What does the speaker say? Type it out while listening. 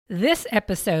This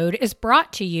episode is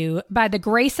brought to you by the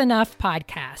Grace Enough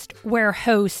podcast, where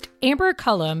host Amber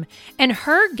Cullum and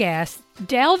her guests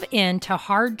delve into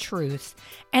hard truths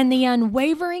and the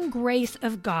unwavering grace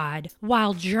of God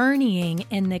while journeying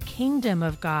in the kingdom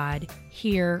of God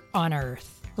here on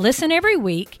earth. Listen every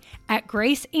week at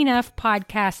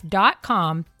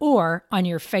graceenoughpodcast.com or on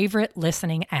your favorite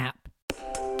listening app.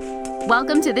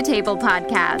 Welcome to the Table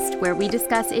Podcast, where we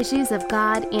discuss issues of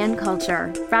God and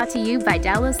culture, brought to you by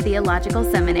Dallas Theological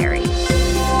Seminary.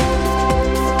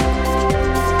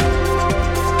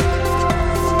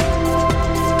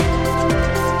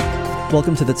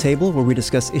 Welcome to the Table, where we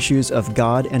discuss issues of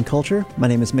God and culture. My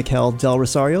name is Mikhail Del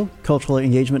Rosario, Cultural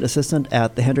Engagement Assistant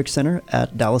at the Hendricks Center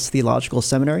at Dallas Theological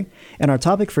Seminary, and our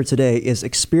topic for today is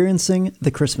experiencing the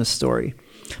Christmas story.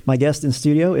 My guest in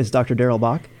studio is Dr. Darrell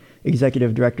Bock,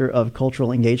 Executive Director of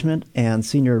Cultural Engagement and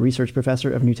Senior Research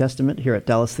Professor of New Testament here at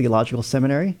Dallas Theological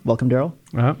Seminary. Welcome, Darrell.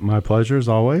 My pleasure, as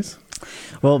always.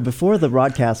 Well, before the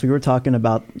broadcast, we were talking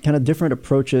about kind of different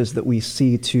approaches that we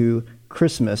see to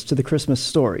Christmas, to the Christmas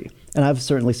story. And I've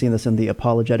certainly seen this in the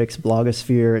apologetics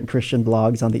blogosphere and Christian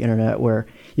blogs on the internet, where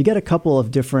you get a couple of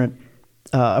different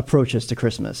approaches to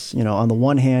Christmas. You know, on the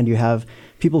one hand, you have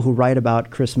people who write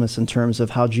about Christmas in terms of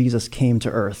how Jesus came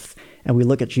to earth. And we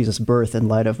look at Jesus' birth in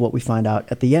light of what we find out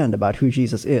at the end about who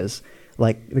Jesus is,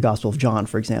 like the Gospel of John,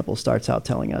 for example, starts out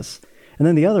telling us. And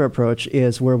then the other approach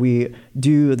is where we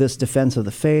do this defense of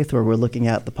the faith, where we're looking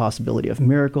at the possibility of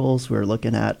miracles, we're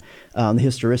looking at the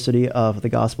historicity of the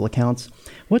gospel accounts.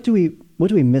 What do we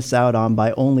miss out on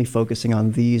by only focusing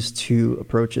on these two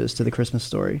approaches to the Christmas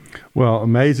story? Well,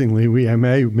 amazingly, we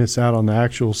may miss out on the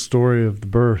actual story of the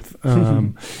birth.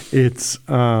 It's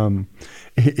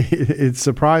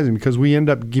surprising because we end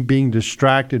up being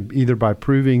distracted either by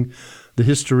proving the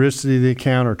historicity of the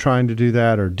account or trying to do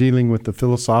that, or dealing with the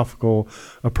philosophical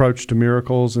approach to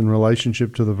miracles in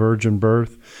relationship to the virgin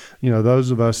birth. You know, those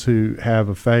of us who have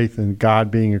a faith in God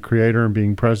being a creator and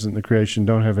being present in the creation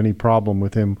don't have any problem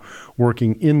with him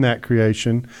working in that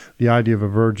creation. The idea of a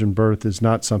virgin birth is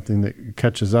not something that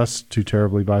catches us too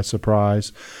terribly by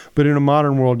surprise. But in a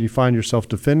modern world, you find yourself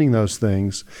defending those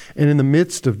things. And in the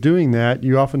midst of doing that,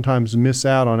 you oftentimes miss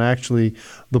out on actually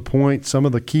some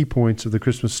of the key points of the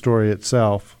Christmas story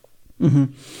itself. Mm-hmm.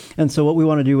 And so what we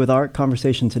want to do with our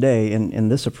conversation today in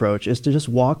this approach is to just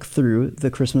walk through the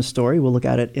Christmas story. We'll look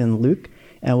at it in Luke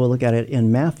and we'll look at it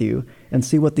in Matthew and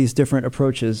see what these different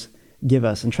approaches give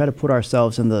us, and try to put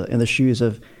ourselves in the shoes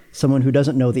of someone who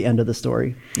doesn't know the end of the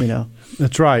story, you know.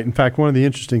 That's right. In fact, one of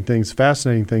the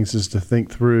fascinating things is to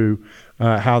think through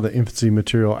how the infancy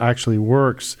material actually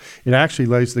works. It actually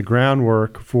lays the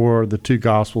groundwork for the two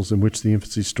Gospels in which the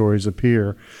infancy stories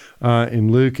appear.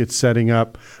 In Luke, it's setting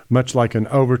up, much like an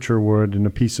overture would in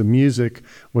a piece of music,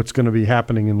 what's going to be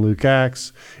happening in Luke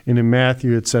Acts. And in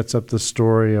Matthew, it sets up the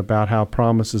story about how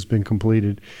promise has been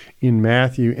completed in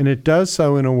Matthew. And it does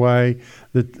so in a way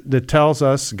that tells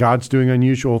us God's doing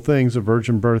unusual things. A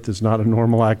virgin birth is not a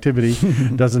normal activity.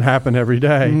 It doesn't happen every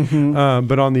day. Mm-hmm.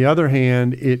 But on the other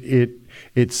hand,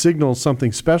 it signals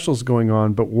something special is going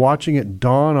on, but watching it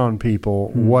dawn on people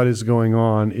what is going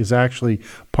on is actually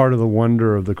part of the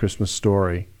wonder of the Christmas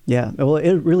story. Yeah, well,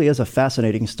 it really is a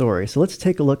fascinating story. So let's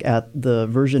take a look at the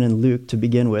version in Luke to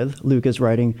begin with. Luke is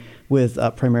writing with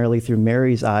primarily through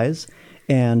Mary's eyes.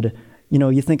 And, you know,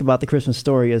 you think about the Christmas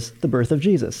story as the birth of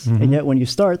Jesus. Mm-hmm. And yet when you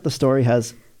start, the story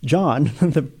has John,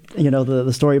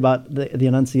 the story about the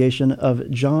Annunciation of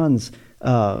John's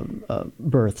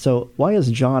birth. So why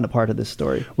is John a part of this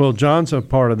story? Well, John's a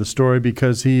part of the story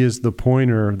because he is the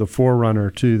pointer, the forerunner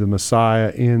to the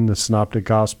Messiah in the Synoptic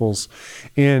Gospels.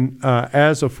 And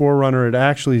as a forerunner, it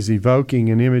actually is evoking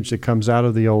an image that comes out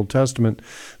of the Old Testament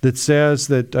that says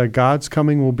that God's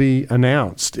coming will be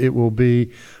announced. It will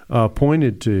be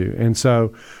pointed to. And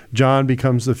so John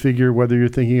becomes the figure, whether you're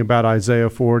thinking about Isaiah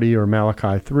 40 or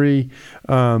Malachi 3,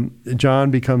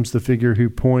 John becomes the figure who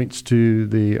points to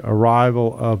the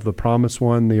arrival of the promised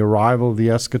one, the arrival of the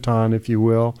eschaton, if you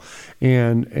will.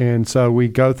 And so we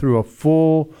go through a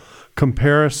full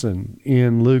comparison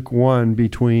in Luke 1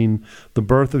 between the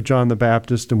birth of John the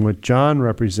Baptist and what John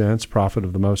represents, prophet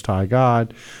of the Most High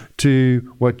God,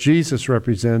 to what Jesus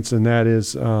represents, and that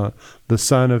is the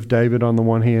son of David on the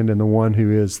one hand and the one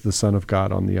who is the Son of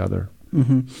God on the other.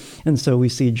 Mm-hmm. And so we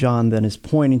see John then is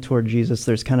pointing toward Jesus.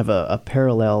 There's kind of a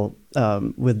parallel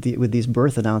with these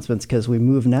birth announcements, because we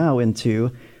move now into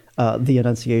the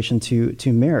Annunciation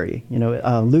to Mary. You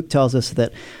know, Luke tells us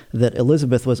that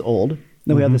Elizabeth was old.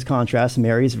 Then we have this contrast.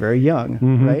 Mary's very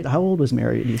young, right? How old was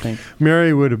Mary, do you think?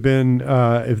 Mary would have been,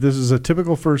 if this is a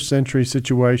typical first century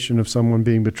situation of someone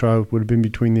being betrothed, would have been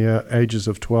between the ages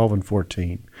of 12 and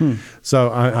 14.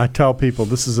 So I tell people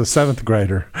this is a seventh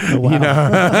grader. Oh, wow. You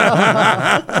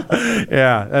know?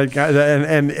 Yeah,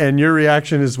 and your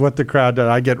reaction is what the crowd does.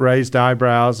 I get raised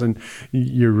eyebrows, and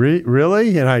you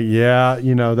really, and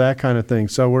that kind of thing.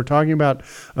 So we're talking about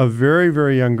a very,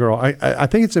 very young girl. I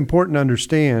think it's important to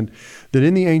understand that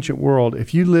in the ancient world,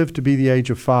 if you lived to be the age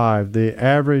of 5, the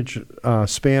average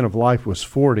span of life was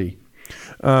 40,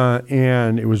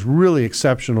 and it was really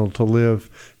exceptional to live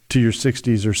to your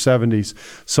 60s or 70s.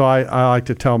 So I like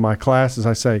to tell my classes,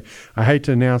 I say, I hate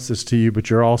to announce this to you, but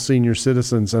you're all senior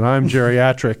citizens, and I'm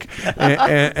geriatric.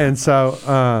 and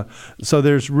so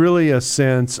there's really a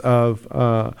sense of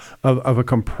a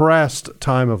compressed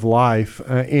time of life,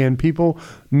 and people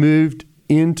moved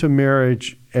into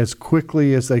marriage as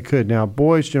quickly as they could. Now,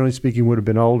 boys, generally speaking, would have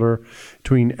been older,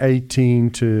 between 18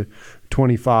 to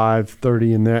 25,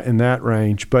 30 in that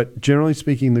range. But generally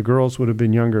speaking, the girls would have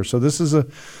been younger. So this is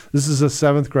a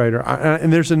seventh grader.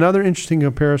 And there's another interesting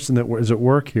comparison that is at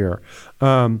work here.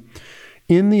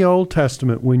 In the Old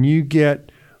Testament, when you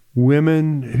get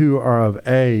women who are of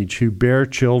age, who bear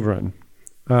children,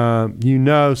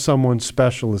 someone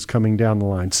special is coming down the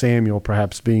line. Samuel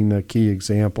perhaps being the key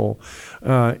example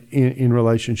in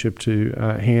relationship to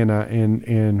Hannah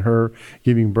and her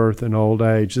giving birth in old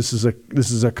age. This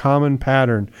is a common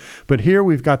pattern. But here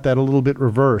we've got that a little bit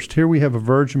reversed. Here we have a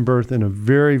virgin birth in a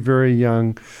very, very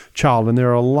young child. And there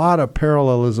are a lot of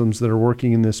parallelisms that are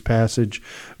working in this passage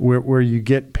where you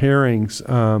get pairings.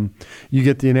 You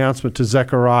get the announcement to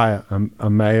Zechariah, a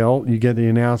male. You get the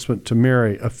announcement to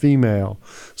Mary, a female.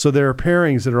 So there are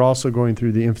pairings that are also going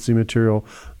through the infancy material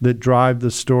that drive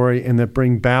the story and that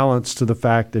bring balance to the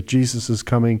fact that Jesus'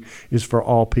 coming is for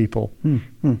all people.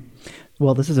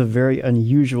 Well, this is a very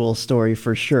unusual story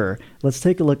for sure. Let's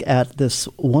take a look at this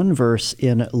one verse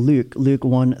in Luke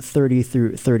 1:30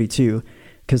 through 32,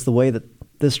 because the way that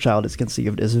this child is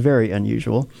conceived is very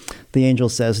unusual. The angel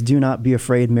says, "Do not be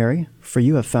afraid, Mary, for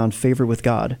you have found favor with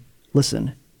God.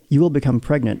 Listen, you will become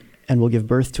pregnant and will give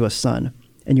birth to a son,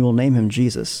 and you will name him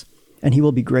Jesus. And he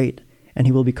will be great, and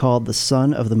he will be called the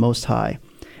Son of the Most High.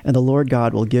 And the Lord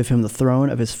God will give him the throne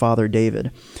of his father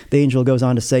David." The angel goes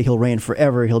on to say he'll reign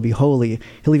forever, he'll be holy,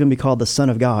 he'll even be called the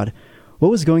Son of God. What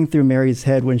was going through Mary's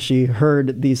head when she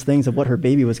heard these things of what her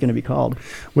baby was going to be called?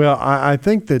 Well, I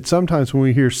think that sometimes when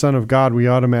we hear Son of God, we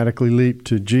automatically leap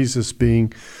to Jesus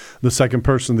being the second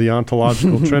person of the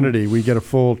ontological Trinity. We get a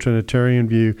full Trinitarian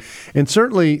view. And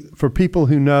certainly for people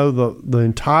who know the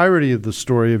entirety of the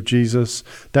story of Jesus,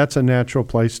 that's a natural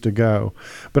place to go.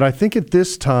 But I think at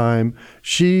this time,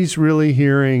 she's really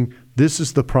hearing, this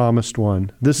is the promised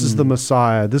one. This is the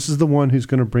Messiah. This is the one who's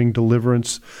going to bring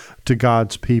deliverance to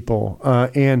God's people.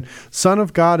 And Son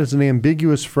of God is an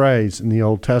ambiguous phrase in the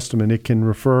Old Testament. It can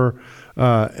refer,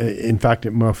 in fact,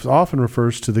 it most often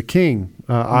refers to the king.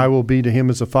 I will be to him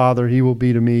as a father, he will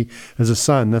be to me as a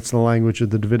son. That's the language of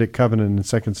the Davidic covenant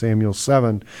in 2 Samuel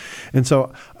 7. And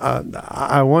so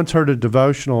I once heard a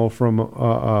devotional from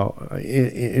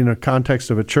in a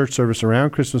context of a church service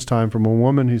around Christmas time from a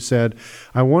woman who said,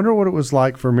 I wonder what it was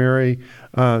like for Mary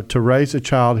to raise a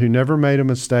child who never made a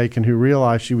mistake and who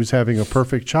realized she was having a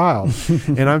perfect child.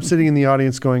 And I'm sitting in the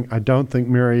audience going, I don't think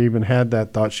Mary even had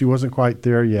that thought. She wasn't quite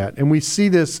there yet. And we see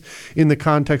this in the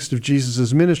context of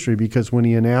Jesus' ministry, because when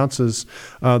he announces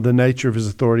the nature of his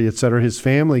authority, et cetera, his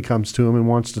family comes to him and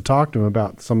wants to talk to him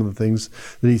about some of the things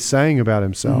that he's saying about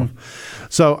himself. Mm-hmm.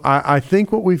 So I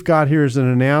think what we've got here is an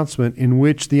announcement in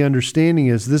which the understanding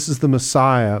is this is the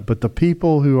Messiah, but the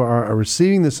people who are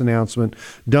receiving this announcement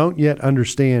don't yet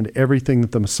understand everything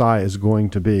that the Messiah is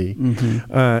going to be.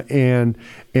 Mm-hmm.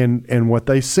 And what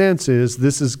they sense is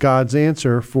this is God's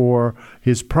answer for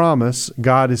his promise.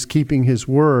 God is keeping his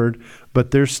word,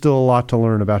 but there's still a lot to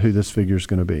learn about who this figure is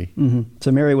going to be. Mm-hmm.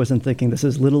 So Mary wasn't thinking, this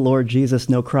is little Lord Jesus,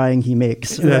 no crying he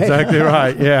makes. Right? That's exactly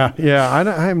right. Yeah. I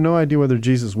have no idea whether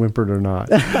Jesus whimpered or not.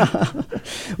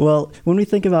 Well, when we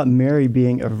think about Mary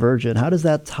being a virgin, how does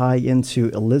that tie into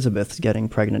Elizabeth's getting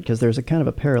pregnant? Because there's a kind of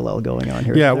a parallel going on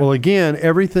here. Yeah, well, again,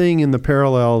 everything in the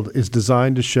parallel is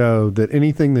designed to show that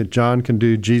anything that John can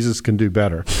do, Jesus can do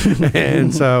better.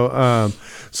 And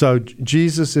so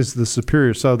Jesus is the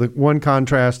superior. So the one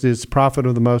contrast is prophet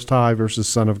of the Most High versus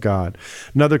Son of God.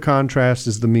 Another contrast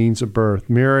is the means of birth.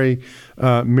 Mary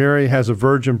has a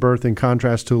virgin birth in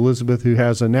contrast to Elizabeth, who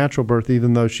has a natural birth,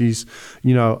 even though she's,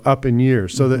 up in years.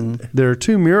 So that there are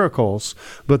two miracles,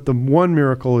 but the one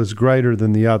miracle is greater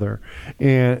than the other.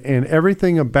 And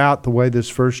everything about the way this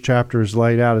first chapter is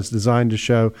laid out is designed to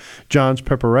show John's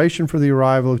preparation for the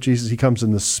arrival of Jesus. He comes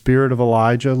in the spirit of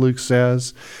Elijah, Luke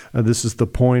says. This is the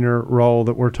pointer role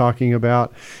that we're talking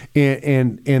about.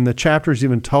 And the chapter is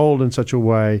even told in such a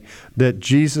way that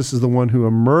Jesus is the one who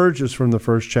emerges from the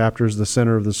first chapter as the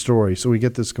center of the story. So we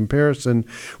get this comparison.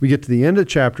 We get to the end of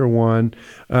chapter 1,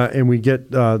 and we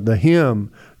get the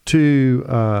hymn to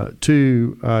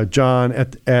John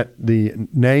at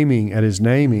his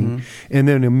naming, and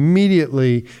then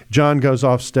immediately John goes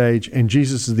off stage, and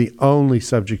Jesus is the only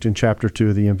subject in chapter 2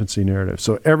 of the infancy narrative.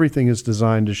 So everything is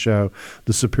designed to show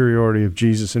the superiority of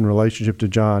Jesus in relationship to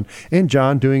John, and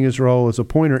John doing his role as a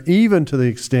pointer, even to the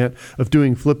extent of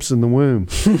doing flips in the womb,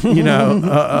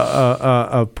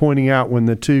 of pointing out when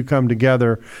the two come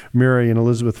together, Mary and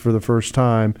Elizabeth, for the first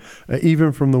time,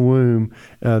 even from the womb.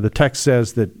 The text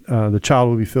says that the child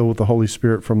will be filled with the Holy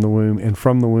Spirit from the womb, and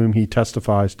from the womb he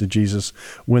testifies to Jesus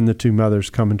when the two mothers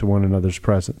come into one another's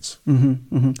presence.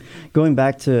 Going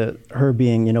back to her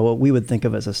being, what we would think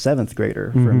of as a seventh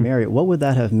grader for Mary, what would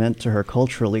that have meant to her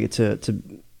culturally to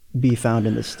be found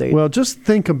in this state? Well, just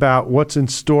think about what's in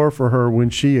store for her when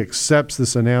she accepts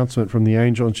this announcement from the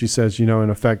angel, and she says, in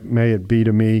effect, may it be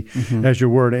to me as your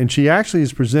word. And she actually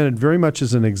is presented very much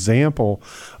as an example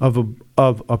of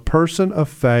a person of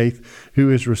faith who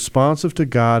is responsive to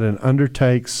God and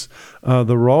undertakes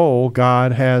the role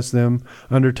God has them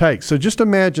undertake. So just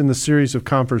imagine the series of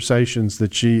conversations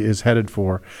that she is headed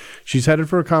for. She's headed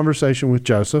for a conversation with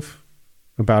Joseph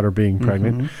about her being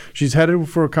pregnant. She's headed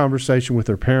for a conversation with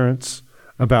her parents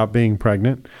about being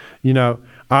pregnant.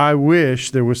 I wish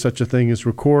there was such a thing as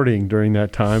recording during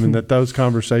that time, and that those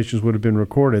conversations would have been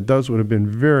recorded. Those would have been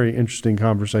very interesting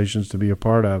conversations to be a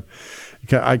part of,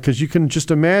 because you can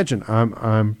just imagine,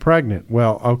 I'm pregnant.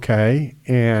 Well, okay,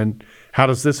 and how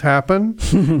does this happen?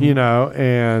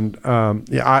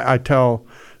 I tell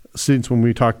students when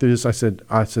we talk through this, I said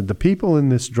the people in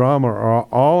this drama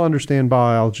all understand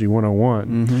biology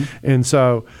 101. And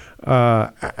so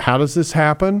how does this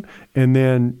happen? And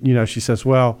then, she says,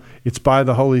 well, it's by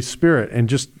the Holy Spirit. And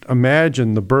just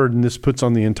imagine the burden this puts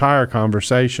on the entire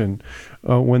conversation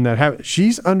when that happens.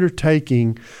 She's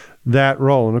undertaking that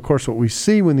role. And of course, what we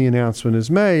see when the announcement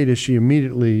is made is she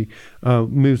immediately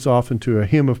moves off into a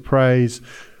hymn of praise,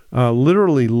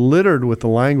 literally littered with the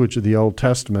language of the Old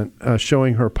Testament,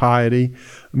 showing her piety.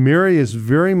 Mary is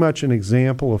very much an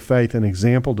example of faith, an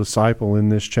example disciple in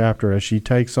this chapter as she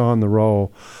takes on the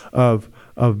role of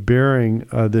bearing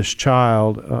this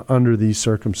child under these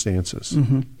circumstances.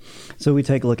 So we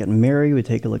take a look at Mary, we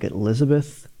take a look at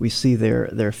Elizabeth. We see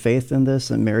their faith in this,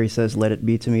 and Mary says, let it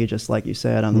be to me, just like you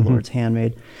said, I'm the Lord's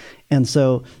handmaid. And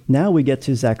so now we get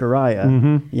to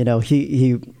Zechariah.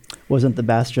 He wasn't the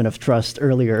bastion of trust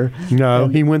earlier. No,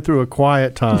 he went through a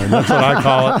quiet time. That's what I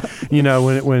call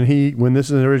it. When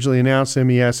this is originally announced to him,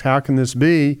 he asked, how can this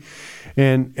be?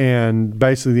 And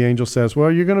basically the angel says,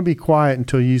 well, you're going to be quiet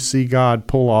until you see God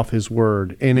pull off his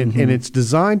word. And it's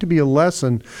designed to be a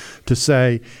lesson to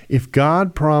say, if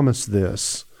God promised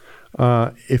this,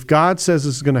 if God says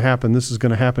this is going to happen, this is going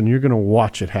to happen, you're going to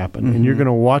watch it happen. And you're going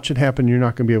to watch it happen. You're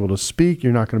not going to be able to speak.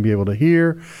 You're not going to be able to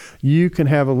hear. You can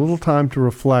have a little time to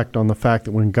reflect on the fact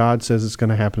that when God says it's going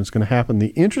to happen, it's going to happen. The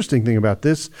interesting thing about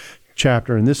this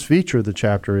chapter and this feature of the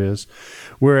chapter is,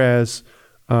 whereas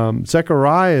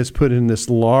Zechariah is put in this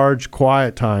large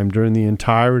quiet time during the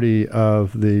entirety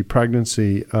of the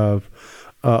pregnancy of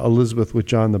Elizabeth with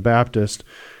John the Baptist,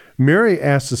 Mary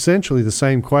asks essentially the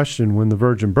same question when the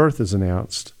virgin birth is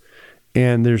announced.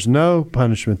 And there's no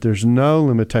punishment. There's no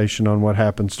limitation on what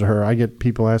happens to her. I get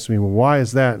people asking me, well, why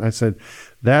is that? And I said,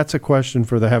 that's a question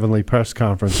for the Heavenly Press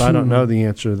Conference. I don't know the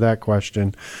answer to that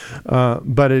question.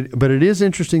 But it is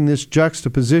interesting, this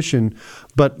juxtaposition.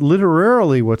 But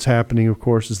literally what's happening, of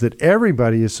course, is that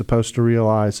everybody is supposed to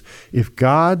realize if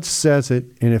God says it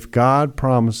and if God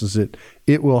promises it,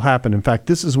 it will happen. In fact,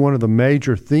 this is one of the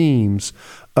major themes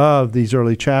of these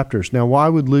early chapters. Now, why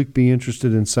would Luke be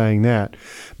interested in saying that?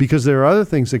 Because there are other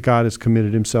things that God has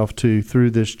committed himself to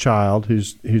through this child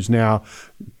who's now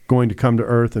going to come to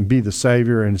earth and be the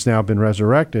Savior and has now been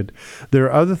resurrected. There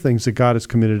are other things that God has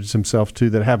committed himself to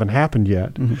that haven't happened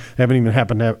yet, haven't even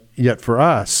happened yet for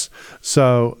us.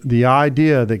 So the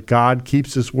idea that God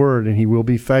keeps his word and he will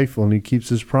be faithful and he keeps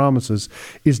his promises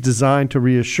is designed to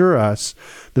reassure us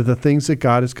that the things that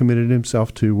God has committed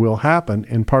himself to will happen.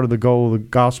 And part of the goal of the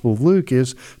Gospel of Luke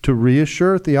is to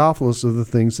reassure Theophilus of the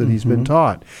things that he's been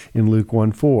taught in Luke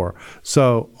 1:4.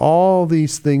 So all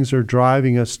these things are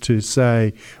driving us to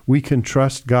say we can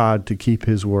trust God to keep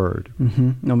his word.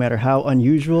 No matter how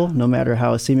unusual, no matter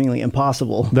how seemingly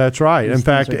impossible. That's right. In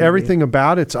fact, everything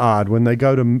about it's odd. When they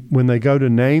they go to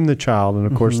name the child, and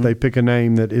of course they pick a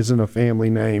name that isn't a family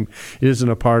name, isn't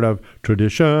a part of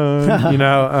tradition,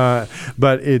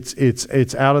 but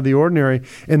it's out of the ordinary,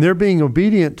 and they're being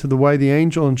obedient to the way the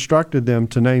angel instructed them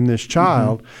to name this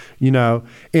child,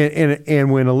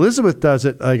 and when Elizabeth does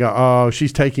it, they go, oh,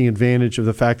 she's taking advantage of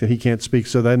the fact that he can't speak,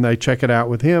 so then they check it out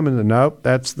with him, and then, nope,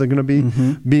 that's going to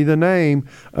be the name,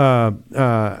 and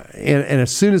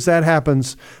as soon as that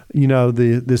happens,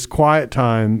 this quiet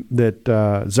time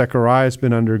that Zechariah's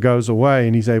been under goes away,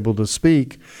 and he's able to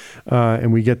speak,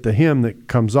 and we get the hymn that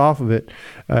comes off of it.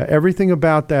 Everything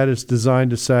about that is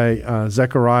designed to say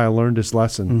Zechariah learned his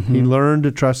lesson. He learned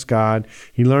to trust God.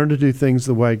 He learned to do things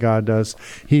the way God does.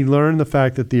 He learned the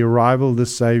fact that the arrival of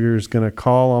this Savior is going to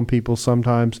call on people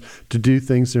sometimes to do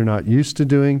things they're not used to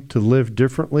doing, to live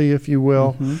differently, if you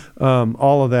will.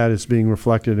 All of that is being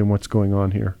reflected in what's going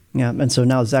on here. Yeah, and so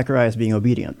now Zechariah is being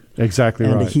obedient. Exactly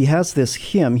right. And he has this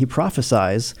hymn, he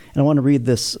prophesies, and I want to read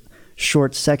this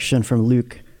short section from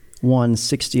Luke 1,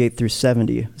 68 through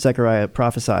 70. Zechariah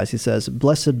prophesies, he says,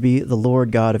 "Blessed be the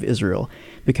Lord God of Israel,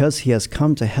 because he has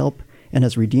come to help and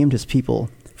has redeemed his people,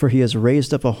 for he has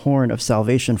raised up a horn of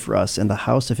salvation for us in the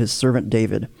house of his servant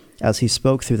David, as he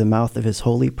spoke through the mouth of his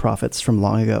holy prophets from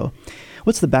long ago."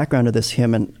 What's the background of this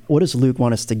hymn, and what does Luke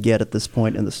want us to get at this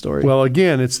point in the story? Well,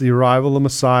 again, it's the arrival of the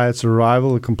Messiah. It's the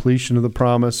arrival, the completion of the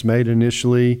promise made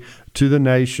initially to the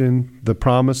nation, the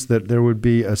promise that there would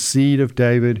be a seed of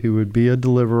David who would be a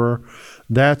deliverer.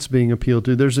 That's being appealed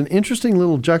to. There's an interesting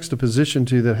little juxtaposition,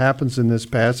 too, that happens in this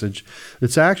passage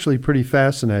that's actually pretty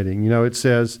fascinating. It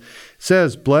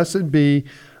says, "Blessed be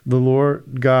the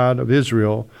Lord God of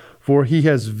Israel, for he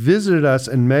has visited us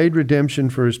and made redemption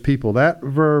for his people." That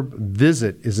verb,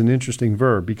 visit, is an interesting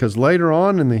verb, because later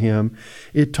on in the hymn,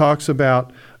 it talks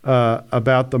about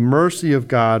the mercy of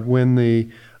God when the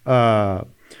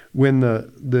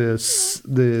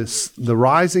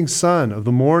rising sun of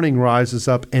the morning rises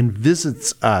up and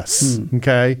visits us.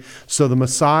 Okay, so the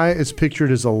Messiah is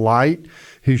pictured as a light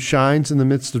who shines in the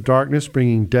midst of darkness,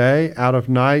 bringing day out of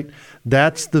night.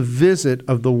 That's the visit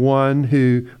of the one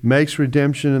who makes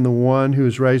redemption and the one who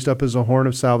is raised up as a horn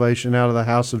of salvation out of the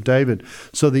house of David.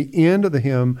 So the end of the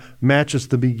hymn matches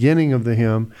the beginning of the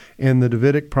hymn, and the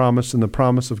Davidic promise and the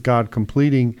promise of God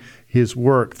completing his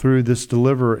work through this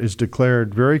deliverer is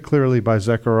declared very clearly by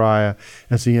Zechariah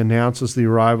as he announces the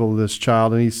arrival of this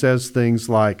child. And he says things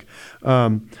like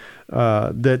that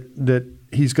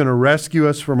he's going to rescue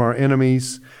us from our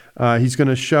enemies. He's going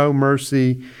to show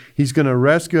mercy. He's going to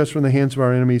rescue us from the hands of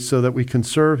our enemies so that we can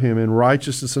serve him in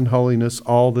righteousness and holiness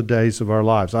all the days of our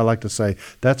lives. I like to say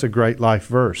that's a great life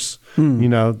verse. That's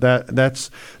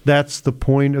the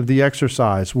point of the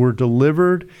exercise. We're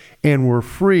delivered and we're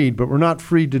freed, but we're not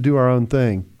freed to do our own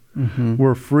thing.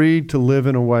 We're freed to live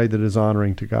in a way that is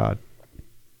honoring to God.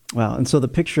 Wow. And so the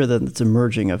picture that's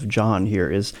emerging of John here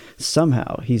is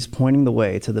somehow he's pointing the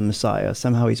way to the Messiah.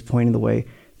 Somehow he's pointing the way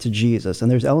to Jesus.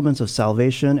 And there's elements of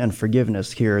salvation and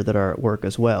forgiveness here that are at work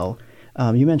as well.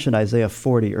 You mentioned Isaiah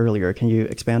 40 earlier. Can you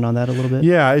expand on that a little bit?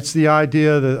 Yeah, it's the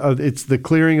idea that it's the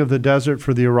clearing of the desert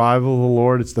for the arrival of the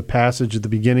Lord. It's the passage at the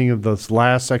beginning of this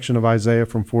last section of Isaiah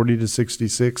from 40 to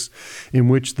 66, in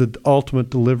which the ultimate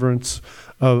deliverance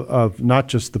of not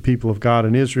just the people of God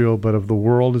in Israel, but of the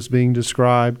world is being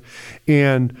described.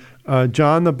 And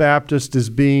John the Baptist is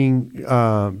being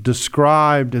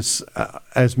described as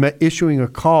issuing a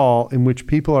call in which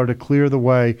people are to clear the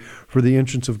way for the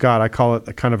entrance of God. I call it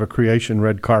a kind of a creation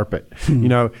red carpet.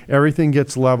 Everything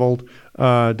gets leveled.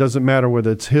 Doesn't matter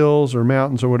whether it's hills or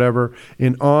mountains or whatever.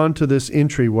 And onto this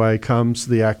entryway comes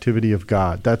the activity of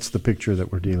God. That's the picture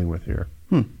that we're dealing with here.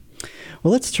 Well,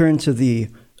 let's turn to the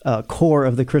core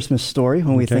of the Christmas story.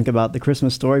 When we think about the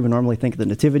Christmas story, we normally think of the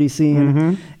nativity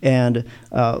scene. And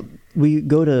we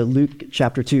go to Luke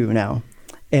chapter 2 now.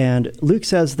 And Luke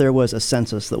says there was a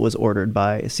census that was ordered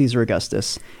by Caesar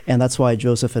Augustus, and that's why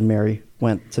Joseph and Mary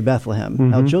went to Bethlehem.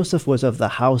 Now, Joseph was of the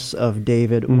house of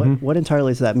David. What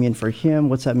entirely does that mean for him?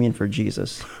 What's that mean for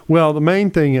Jesus? Well, the main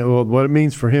thing, what it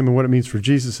means for him and what it means for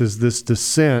Jesus is this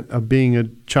descent of being a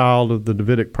child of the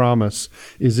Davidic promise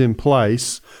is in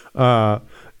place.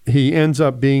 He ends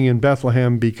up being in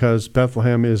Bethlehem because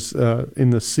Bethlehem is in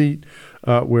the seat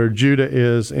where Judah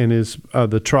is and is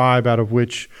the tribe out of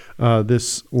which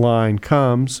this line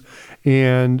comes.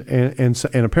 And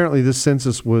apparently this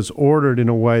census was ordered in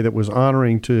a way that was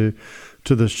honoring to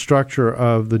the structure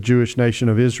of the Jewish nation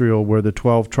of Israel, where the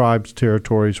 12 tribes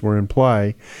territories were in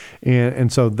play.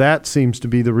 And so that seems to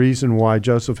be the reason why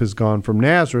Joseph has gone from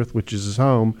Nazareth, which is his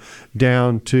home,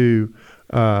 down to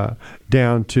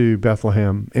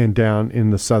Bethlehem and down in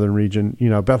the southern region.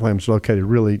 Bethlehem's located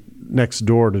really next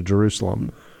door to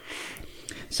Jerusalem.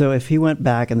 So if he went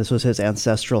back and this was his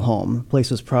ancestral home, the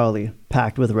place was probably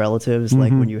packed with relatives,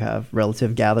 like when you have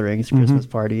relative gatherings, Christmas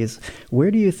parties. Where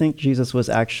do you think Jesus was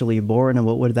actually born, and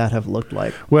what would that have looked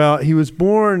like? Well, he was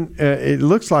born, it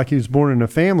looks like he was born in a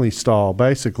family stall,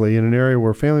 basically, in an area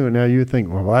where family would. Now you would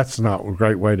think, well, that's not a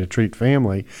great way to treat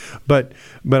family. But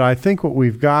I think what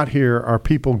we've got here are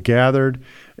people gathered.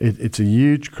 It's a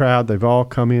huge crowd. They've all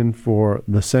come in for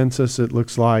the census, it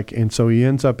looks like. And so he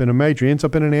ends up in a manger. He ends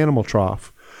up in an animal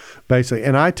trough, basically.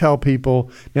 And I tell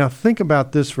people, now think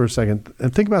about this for a second,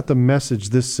 and think about the message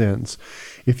this sends.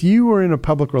 If you were in a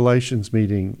public relations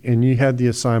meeting and you had the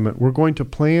assignment, we're going to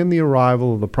plan the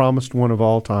arrival of the promised one of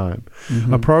all time,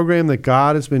 a program that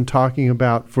God has been talking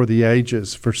about for the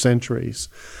ages, for centuries.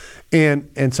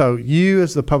 And so you,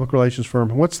 as the public relations firm,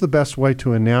 what's the best way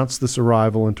to announce this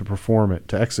arrival and to perform it,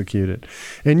 to execute it?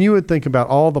 And you would think about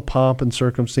all the pomp and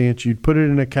circumstance. You'd put it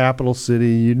in a capital city.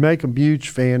 You'd make a huge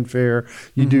fanfare.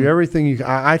 You'd do everything.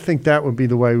 I think that would be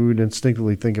the way we would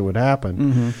instinctively think it would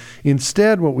happen.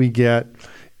 Instead, what we get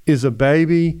is a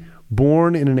baby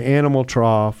born in an animal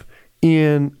trough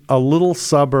in a little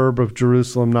suburb of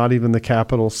Jerusalem, not even the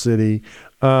capital city.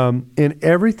 And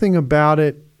everything about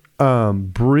it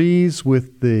breathes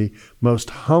with the most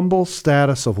humble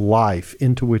status of life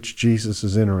into which Jesus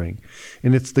is entering.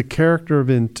 And it's the character of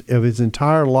his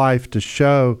entire life to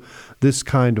show this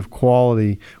kind of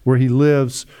quality where he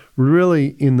lives really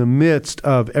in the midst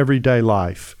of everyday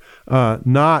life,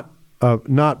 not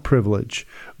privilege,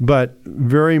 but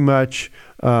very much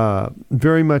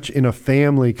in a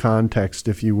family context,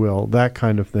 if you will, that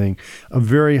kind of thing. A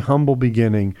very humble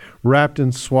beginning, wrapped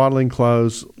in swaddling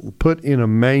clothes, put in a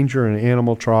manger, an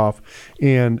animal trough,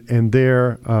 and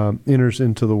there enters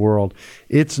into the world.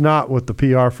 It's not what the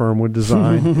PR firm would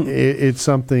design. It's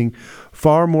something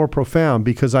far more profound,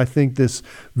 because I think this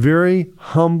very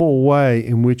humble way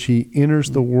in which he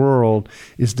enters the world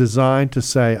is designed to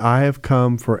say, I have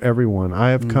come for everyone. I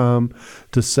have come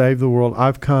to save the world.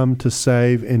 I've come to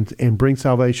save and bring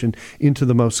salvation into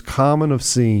the most common of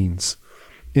scenes,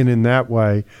 and in that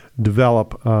way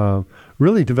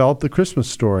really develop the Christmas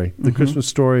story. The Christmas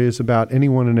story is about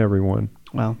anyone and everyone.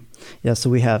 Wow. Yeah, so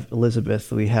we have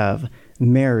Elizabeth, we have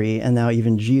Mary, and now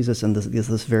even Jesus in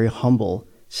this very humble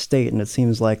state. And it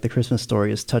seems like the Christmas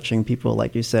story is touching people,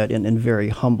 like you said, in very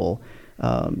humble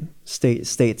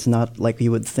states, not like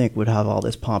you would think would have all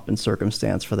this pomp and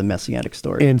circumstance for the Messianic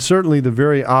story. And certainly the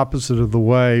very opposite of the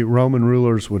way Roman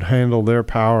rulers would handle their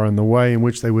power and the way in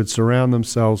which they would surround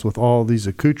themselves with all these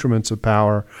accoutrements of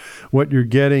power. What you're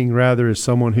getting, rather, is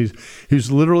someone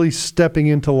who's literally stepping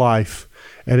into life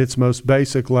at its most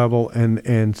basic level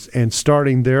and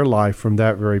starting their life from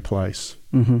that very place.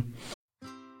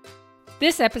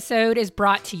 This episode is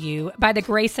brought to you by the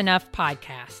Grace Enough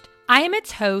podcast. I am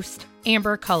its host,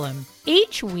 Amber Cullum.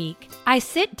 Each week, I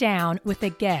sit down with a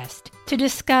guest to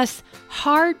discuss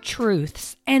hard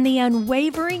truths and the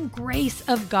unwavering grace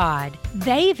of God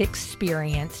they've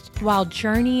experienced while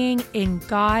journeying in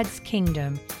God's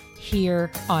kingdom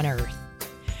here on earth.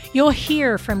 You'll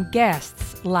hear from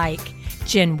guests like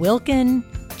Jen Wilkin,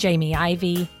 Jamie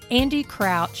Ivey, Andy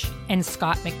Crouch, and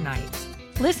Scott McKnight.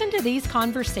 Listen to these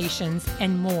conversations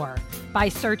and more by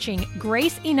searching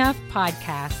Grace Enough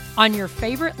Podcast on your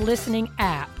favorite listening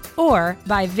app or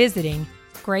by visiting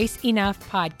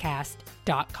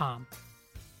graceenoughpodcast.com.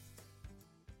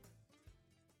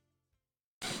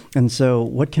 And so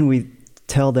what can we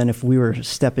tell then if we were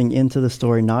stepping into the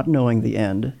story not knowing the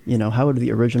end? How would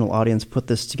the original audience put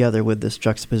this together with this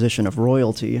juxtaposition of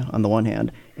royalty on the one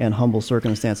hand and humble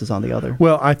circumstances on the other?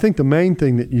 Well, I think the main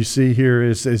thing that you see here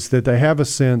is that they have a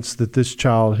sense that this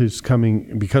child who's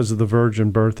coming because of the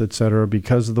virgin birth, et cetera,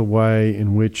 because of the way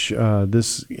in which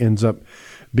this ends up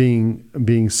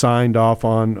being signed off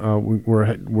on.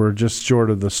 We're just short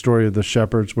of the story of the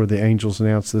shepherds where the angels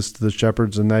announce this to the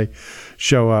shepherds and they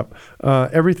show up.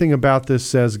 Everything about this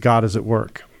says God is at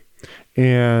work.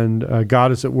 And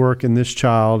God is at work in this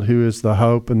child who is the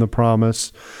hope and the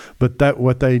promise. But that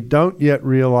what they don't yet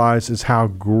realize is how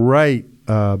great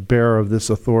bearer of this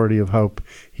authority of hope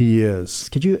he is.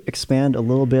 Could you expand a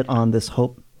little bit on this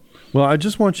hope? Well, I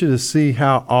just want you to see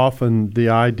how often the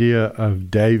idea of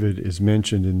David is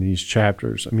mentioned in these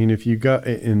chapters. I mean, if you go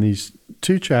in these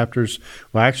two chapters,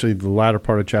 well, actually the latter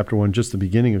part of chapter 1, just the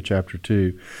beginning of chapter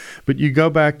 2, but you go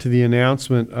back to the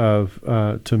announcement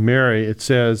to Mary, it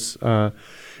says,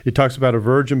 it talks about a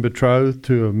virgin betrothed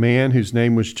to a man whose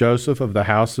name was Joseph of the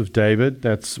house of David.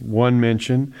 That's one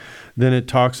mention. Then it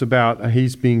talks about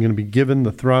he's going to be given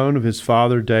the throne of his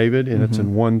father David, and it's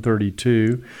in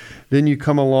 132. Then you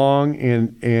come along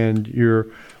and you're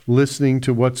listening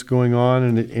to what's going on,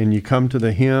 and you come to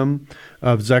the hymn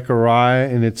of Zechariah,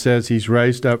 and it says, he's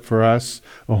raised up for us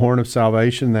a horn of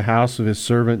salvation in the house of his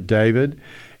servant David.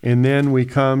 And then we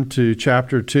come to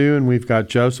chapter 2, and we've got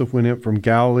Joseph went up from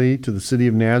Galilee to the city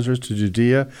of Nazareth to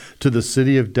Judea, to the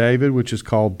city of David, which is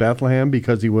called Bethlehem,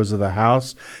 because he was of the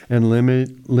house and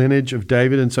lineage of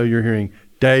David. And so you're hearing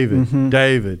David,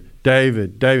 David,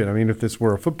 David, David. I mean, if this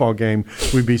were a football game,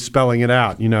 we'd be spelling it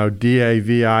out,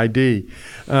 D-A-V-I-D.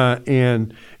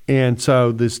 And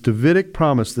so this Davidic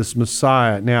promise, this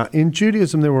Messiah. Now, in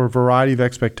Judaism, there were a variety of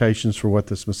expectations for what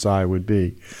this Messiah would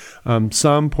be.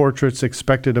 Some portraits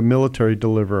expected a military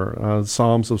deliverer.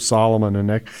 Psalms of Solomon,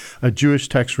 and a Jewish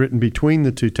text written between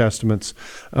the two testaments,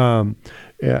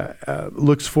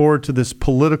 looks forward to this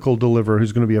political deliverer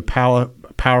who's going to be a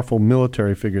powerful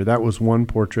military figure. That was one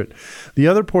portrait. The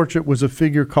other portrait was a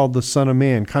figure called the Son of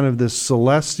Man, kind of this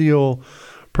celestial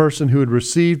person who had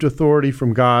received authority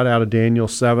from God out of Daniel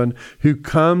 7, who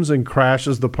comes and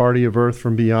crashes the party of earth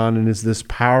from beyond and is this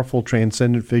powerful,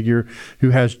 transcendent figure who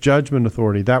has judgment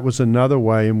authority. That was another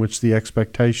way in which the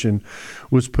expectation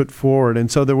was put forward. And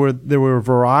so there were a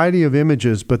variety of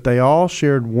images, but they all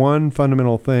shared one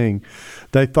fundamental thing.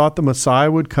 They thought the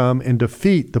Messiah would come and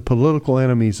defeat the political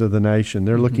enemies of the nation.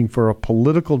 They're looking for a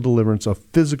political deliverance, a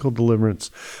physical deliverance,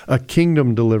 a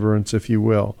kingdom deliverance, if you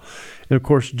will. And of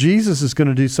course, Jesus is going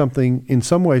to do something in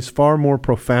some ways far more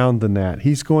profound than that.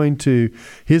 His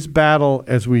battle,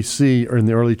 as we see in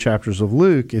the early chapters of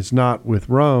Luke, is not with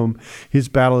Rome. His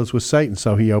battle is with Satan.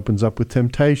 So he opens up with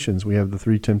temptations. We have the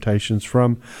 3 temptations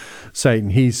from Satan.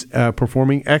 He's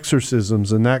performing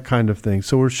exorcisms and that kind of thing.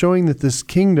 So we're showing that this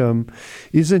kingdom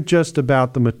isn't just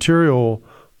about the material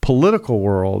political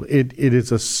world. It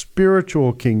is a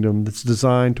spiritual kingdom that's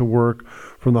designed to work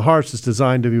from the hearts. It's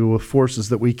designed to be with forces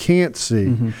that we can't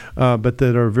see, but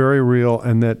that are very real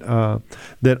and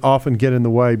that often get in the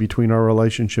way between our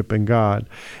relationship and God.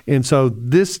 And so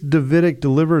this Davidic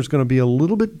deliverer is going to be a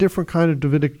little bit different kind of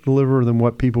Davidic deliverer than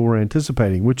what people were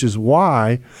anticipating, which is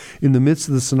why in the midst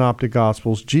of the Synoptic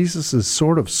Gospels, Jesus is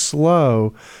sort of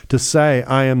slow to say,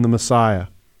 I am the Messiah.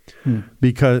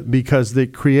 Because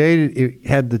it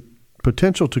had the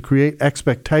potential to create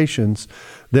expectations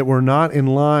that were not in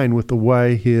line with the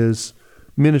way his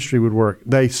ministry would work.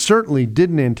 They certainly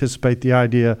didn't anticipate the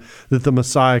idea that the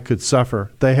Messiah could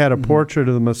suffer. They had a portrait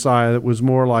of the Messiah that was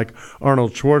more like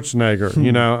Arnold Schwarzenegger,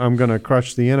 I'm going to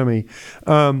crush the enemy.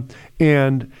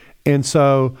 And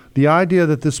so the idea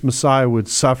that this Messiah would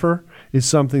suffer is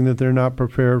something that they're not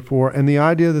prepared for. And the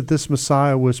idea that this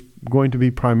Messiah was going to be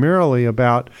primarily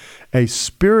about a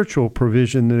spiritual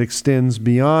provision that extends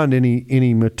beyond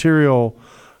any material,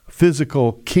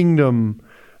 physical kingdom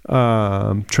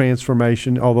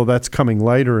transformation, although that's coming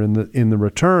later in the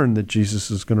return that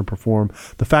Jesus is going to perform.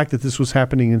 The fact that this was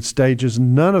happening in stages,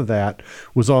 none of that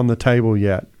was on the table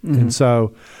yet. And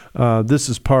so this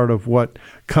is part of what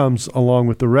comes along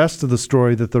with the rest of the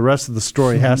story that the rest of the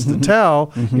story has to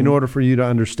tell in order for you to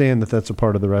understand that that's a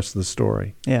part of the rest of the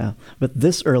story. Yeah, but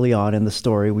this early on in the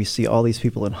story, we see all these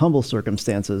people in humble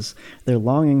circumstances. They're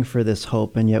longing for this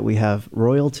hope, and yet we have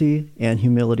royalty and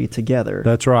humility together.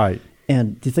 That's right.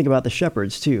 And do you think about the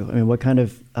shepherds too? I mean, what kind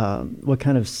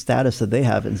of status did they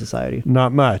have in society?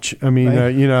 Not much. I mean,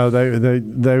 right?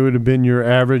 They would have been your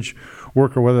average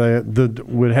worker. Whether they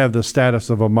would have the status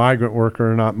of a migrant worker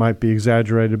or not might be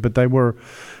exaggerated, but they were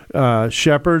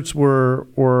shepherds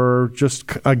were just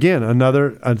again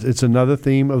it's another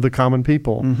theme of the common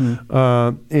people,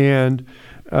 and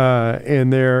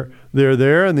they're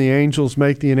there, and the angels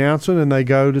make the announcement, and they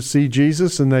go to see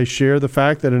Jesus, and they share the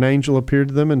fact that an angel appeared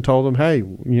to them and told them, hey,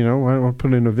 I want to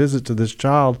put in a visit to this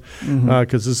child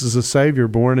because this is a Savior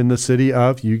born in the city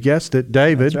of, you guessed it,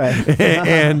 David. That's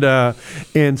right.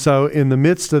 and so in the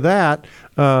midst of that,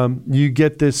 you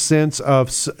get this sense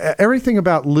of everything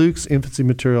about Luke's infancy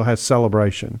material has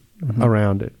celebration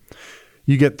around it.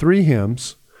 You get 3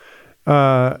 hymns.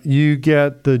 You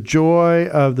get the joy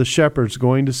of the shepherds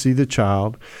going to see the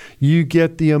child. You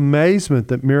get the amazement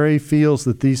that Mary feels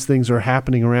that these things are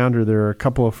happening around her. There are a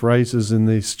couple of phrases in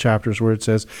these chapters where it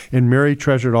says, and Mary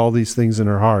treasured all these things in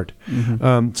her heart.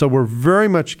 So we're very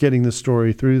much getting the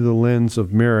story through the lens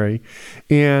of Mary.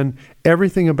 And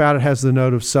everything about it has the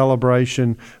note of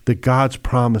celebration that God's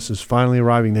promise is finally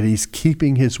arriving, that he's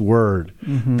keeping his word.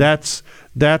 That's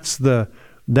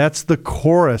the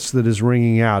chorus that is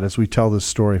ringing out as we tell this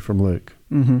story from Luke.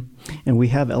 Mm-hmm. And we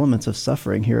have elements of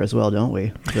suffering here as well, don't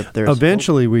we? That there's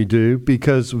eventually we do,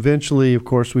 because eventually, of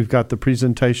course, we've got the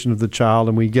presentation of the child,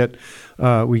 and we get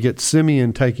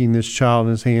Simeon taking this child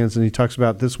in his hands, and he talks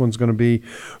about this one's going to be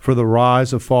for the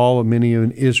rise of fall of many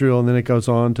in Israel, and then it goes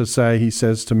on to say, he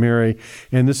says to Mary,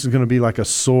 and this is going to be like a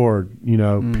sword,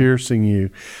 piercing you.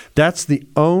 That's the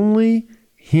only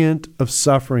hint of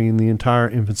suffering in the entire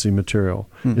infancy material,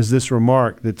 is this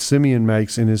remark that Simeon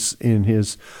makes in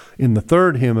the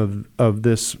third hymn of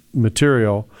this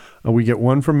material. We get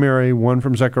one from Mary, one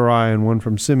from Zechariah, and one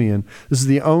from Simeon. This is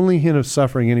the only hint of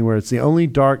suffering anywhere. It's the only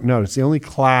dark note. It's the only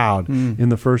cloud in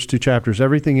the first two chapters.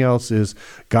 Everything else is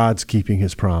God's keeping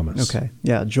his promise. Okay.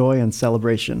 Yeah, joy and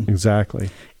celebration. Exactly.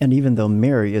 And even though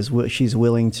Mary she's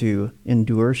willing to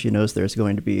endure, she knows there's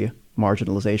going to be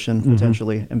marginalization,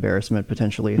 potentially, embarrassment,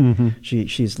 potentially.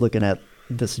 She's looking at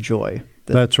this joy.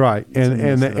 That's right.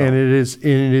 And it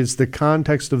is the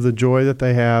context of the joy that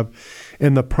they have,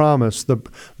 and the promise,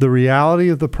 the reality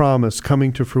of the promise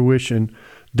coming to fruition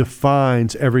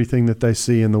defines everything that they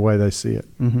see and the way they see it.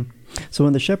 Mm-hmm. So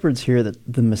when the shepherds hear that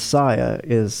the Messiah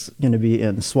is going to be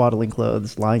in swaddling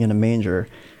clothes, lying in a manger,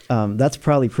 that's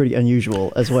probably pretty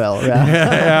unusual as well. Right?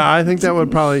 Yeah, I think that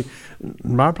would probably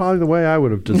the way I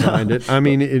would have designed it. I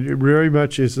mean, it very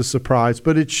much is a surprise,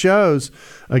 but it shows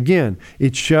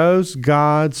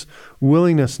God's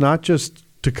willingness not just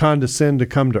to condescend to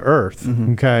come to earth,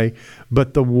 okay,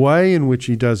 but the way in which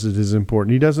he does it is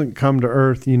important. He doesn't come to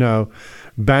earth,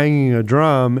 banging a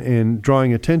drum and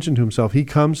drawing attention to himself. He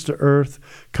comes to earth,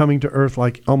 coming to earth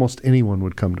like almost anyone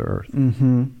would come to earth.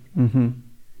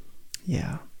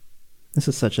 Yeah. This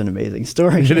is such an amazing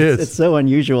story. It is. It's so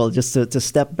unusual just to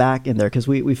step back in there, because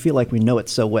we feel like we know it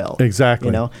so well.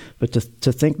 Exactly. But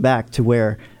to think back to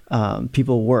where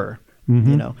people were,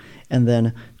 and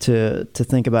then to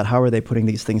think about how are they putting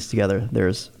these things together.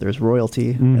 There's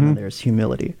royalty and then there's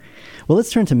humility. Well,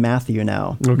 let's turn to Matthew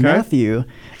now. Okay. Matthew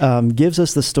gives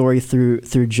us the story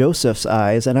through Joseph's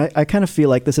eyes, and I kind of feel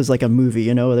like this is like a movie.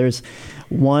 There's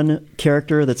one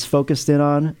character that's focused in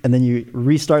on, and then you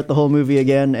restart the whole movie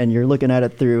again, and you're looking at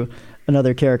it through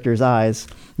another character's eyes.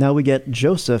 Now we get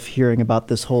Joseph hearing about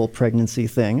this whole pregnancy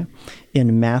thing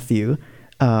in Matthew.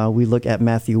 We look at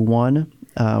Matthew 1.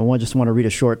 I just want to read a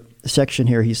short section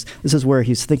here. This is where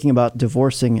he's thinking about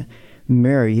divorcing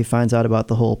Mary. He finds out about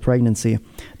the whole pregnancy.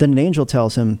 Then an angel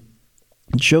tells him,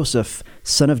 "Joseph,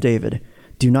 son of David,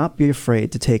 do not be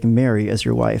afraid to take Mary as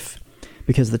your wife,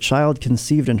 because the child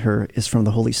conceived in her is from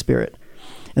the Holy Spirit."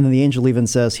 And then the angel even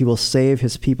says he will save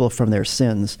his people from their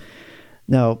sins.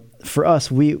 Now, for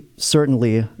us, we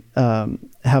certainly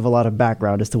have a lot of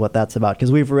background as to what that's about,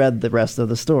 because we've read the rest of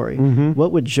the story.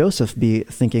 What would Joseph be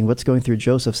thinking? What's going through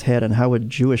Joseph's head, and how would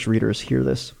Jewish readers hear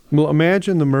this? Well,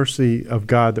 imagine the mercy of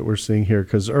God that we're seeing here,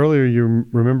 because earlier you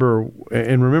remember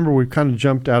we've kind of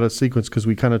jumped out of sequence because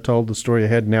we kind of told the story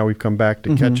ahead, and now we've come back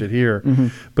to catch it here.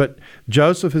 But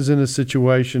Joseph is in a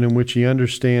situation in which he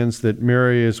understands that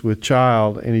Mary is with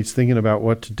child, and he's thinking about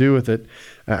what to do with it.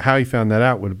 How he found that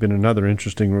out would have been another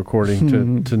interesting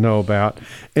recording to know about.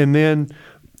 And then,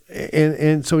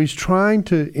 and so he's trying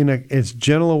to, in as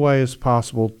gentle a way as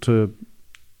possible, to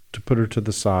put her to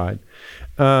the side.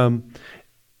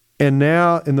 And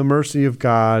now, in the mercy of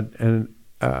God, an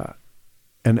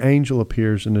angel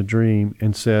appears in a dream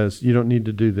and says, "You don't need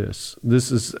to do this.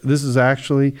 This is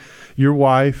actually your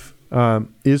wife."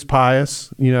 Is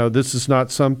pious. This is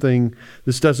not something,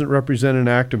 this doesn't represent an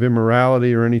act of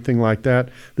immorality or anything like that.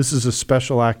 This is a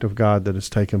special act of God that has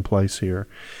taken place here.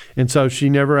 And so she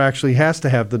never actually has to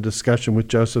have the discussion with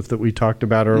Joseph that we talked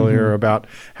about earlier about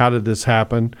how did this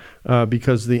happen,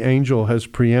 because the angel has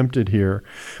preempted here.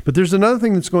 But there's another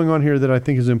thing that's going on here that I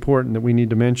think is important that we need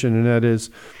to mention, and that is,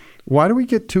 why do we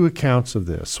get two accounts of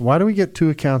this? Why do we get two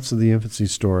accounts of the infancy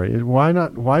story? Why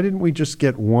didn't we just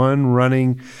get one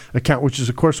running account, which is,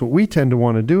 of course, what we tend to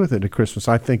want to do with it at Christmas?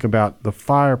 I think about the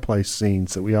fireplace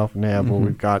scenes that we often have where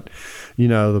we've got,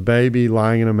 the baby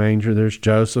lying in a manger. There's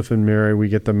Joseph and Mary. We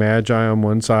get the Magi on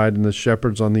one side and the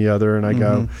shepherds on the other. And I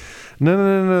go,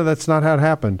 no, that's not how it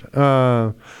happened.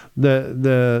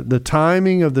 The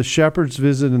timing of the shepherd's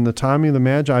visit and the timing of the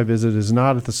Magi visit is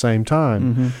not at the same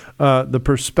time. The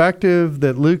perspective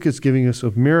that Luke is giving us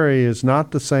of Mary is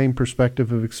not the same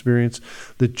perspective of experience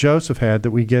that Joseph had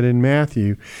that we get in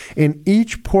Matthew. And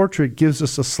each portrait gives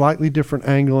us a slightly different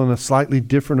angle and a slightly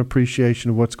different appreciation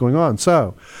of what's going on.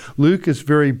 So Luke is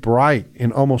very bright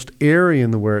and almost airy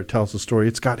in the way it tells the story.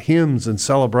 It's got hymns and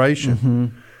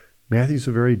celebration. Matthew's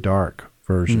a very dark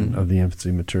version of the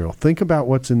infancy material. Think about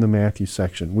what's in the Matthew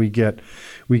section. We get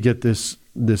this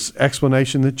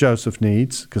explanation that Joseph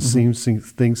needs, because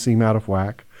things seem out of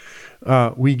whack.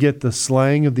 We get the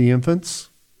slaying of the infants,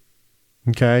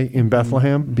 okay, in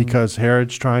Bethlehem because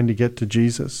Herod's trying to get to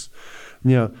Jesus.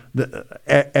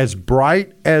 As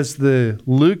bright as the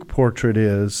Luke portrait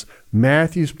is,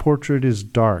 Matthew's portrait is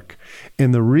dark.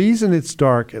 And the reason it's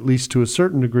dark, at least to a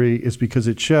certain degree, is because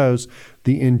it shows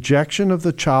the injection of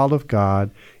the child of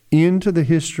God into the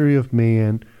history of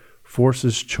man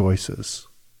forces choices.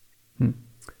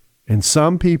 And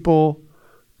some people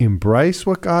embrace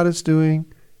what God is doing,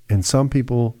 and some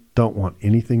people don't want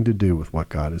anything to do with what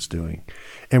God is doing.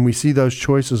 And we see those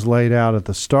choices laid out at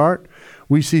the start.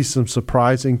 We see some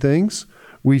surprising things.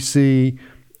 We see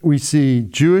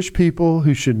Jewish people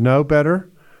who should know better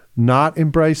not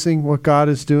embracing what God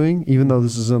is doing, even though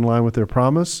this is in line with their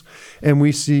promise. And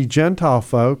we see Gentile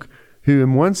folk who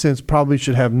in one sense probably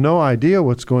should have no idea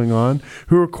what's going on,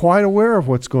 who are quite aware of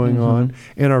what's going on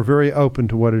and are very open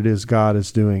to what it is God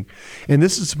is doing. And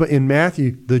this is in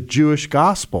Matthew, the Jewish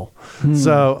gospel.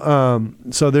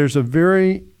 So there's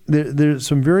there's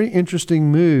some very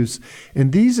interesting moves.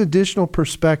 And these additional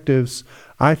perspectives,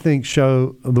 I think,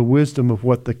 show the wisdom of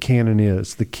what the canon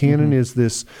is. The canon is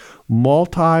this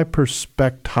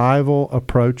multi-perspectival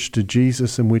approach to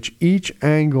Jesus in which each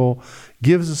angle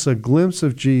gives us a glimpse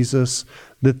of Jesus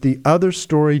that the other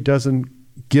story doesn't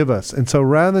give us. And so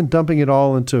rather than dumping it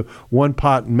all into one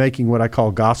pot and making what I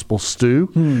call gospel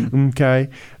stew,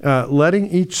 letting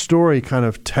each story kind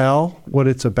of tell what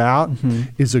it's about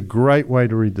is a great way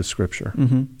to read the scripture.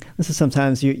 This is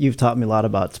sometimes you've taught me a lot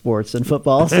about sports and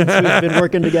football since we've been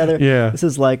working together. This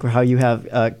is like how you have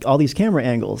all these camera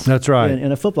angles. That's right.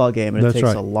 In a football game. And it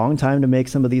takes a long time to make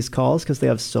some of these calls because they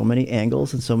have so many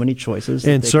angles and so many choices.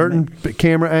 And certain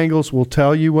camera angles will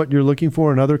tell you what you're looking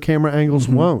for and other camera angles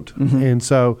won't. And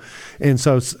so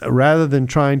rather than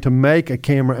trying to make a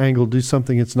camera angle do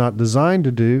something it's not designed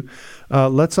to do,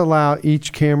 let's allow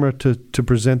each camera to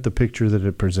present the picture that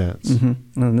it presents. And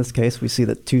in this case, we see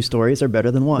that two stories are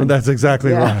better than one. That's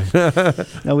exactly right.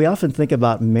 Now, we often think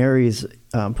about Mary's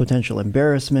potential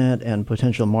embarrassment and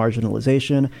potential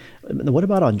marginalization. What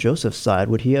about on Joseph's side?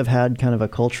 Would he have had kind of a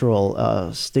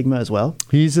cultural stigma as well?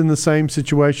 He's in the same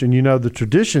situation. You know, the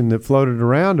tradition that floated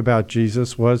around about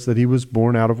Jesus was that he was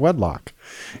born out of wedlock.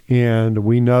 And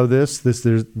we know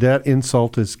that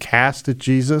insult is cast at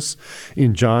Jesus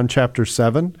in John chapter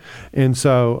 7. And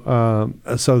so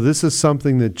this is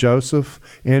something that Joseph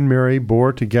and Mary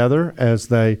bore together as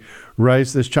they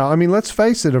raised this child. I mean, let's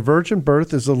face it, a virgin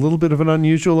birth is a little bit of an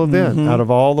unusual event. Out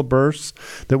of all the births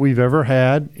that we've ever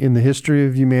had in the history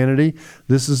of humanity,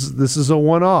 this is a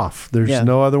one-off. There's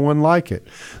no other one like it.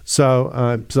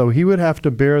 So he would have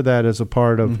to bear that as a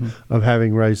part of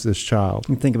having raised this child.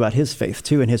 And think about his faith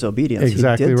too and his obedience.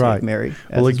 Exactly, he did right. Take Mary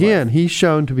well, again, he's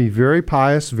shown to be very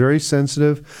pious, very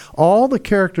sensitive. All the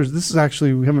characters,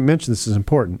 we haven't mentioned this is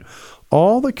important.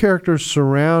 All the characters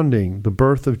surrounding the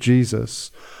birth of Jesus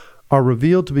are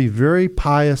revealed to be very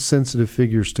pious, sensitive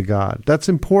figures to God. That's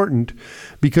important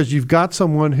because you've got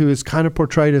someone who is kind of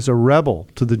portrayed as a rebel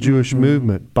to the Jewish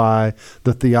movement by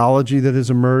the theology that has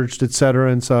emerged, et cetera.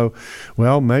 And so,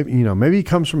 maybe he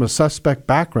comes from a suspect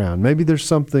background. Maybe there's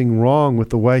something wrong with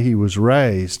the way he was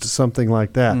raised, something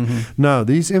like that. No,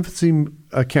 these infancy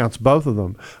accounts, both of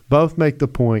them, both make the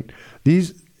point.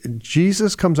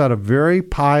 Jesus comes out of very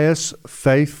pious,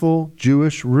 faithful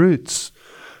Jewish roots.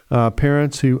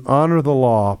 Parents who honor the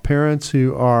law, parents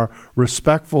who are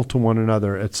respectful to one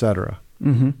another, etc.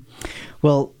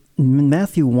 Well, in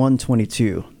Matthew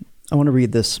 1:22, I want to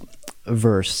read this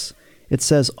verse. It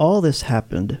says, "All this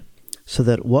happened so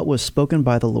that what was spoken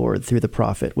by the Lord through the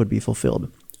prophet would be fulfilled.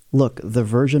 Look, the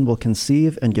virgin will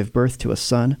conceive and give birth to a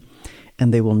son,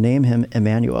 and they will name him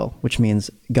Emmanuel," which means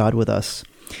God with us.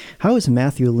 How is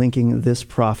Matthew linking this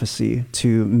prophecy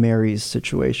to Mary's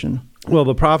situation? Well,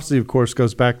 the prophecy, of course,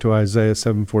 goes back to Isaiah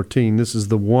 7:14. This is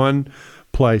the one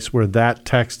place where that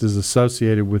text is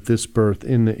associated with this birth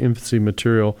in the infancy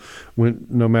material,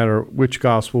 no matter which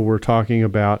gospel we're talking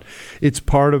about. It's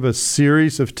part of a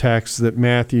series of texts that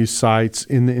Matthew cites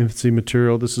in the infancy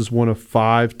material. This is one of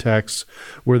 5 texts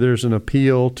where there's an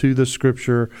appeal to the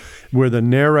scripture, where the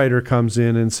narrator comes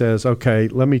in and says, okay,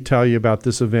 let me tell you about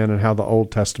this event and how the Old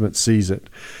Testament sees it.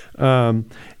 And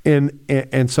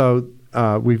so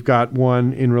we've got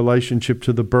one in relationship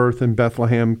to the birth in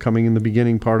Bethlehem coming in the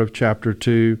beginning part of chapter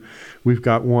 2. We've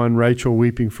got one, Rachel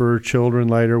weeping for her children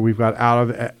later. We've got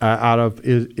out of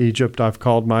Egypt I've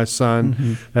called my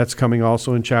son. That's coming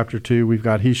also in chapter 2. We've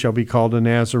got he shall be called a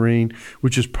Nazarene,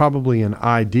 which is probably an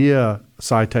idea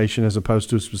citation as opposed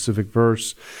to a specific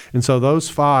verse. And so those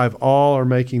 5 all are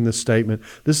making this statement.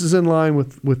 This is in line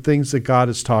with things that God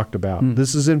has talked about.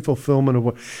 This is in fulfillment of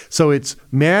what. So it's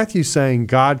Matthew saying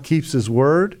God keeps his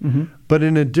word, but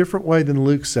in a different way than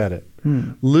Luke said it.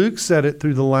 Luke said it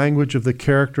through the language of the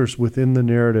characters within the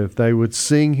narrative. They would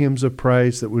sing hymns of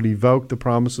praise that would evoke the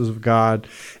promises of God,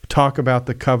 talk about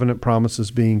the covenant promises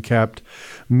being kept.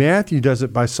 Matthew does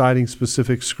it by citing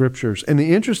specific scriptures. And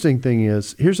the interesting thing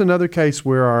is, here's another case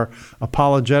where our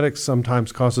apologetics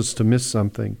sometimes cause us to miss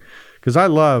something. Because I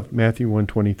love Matthew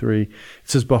 1:23. It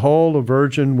says, "Behold, a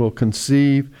virgin will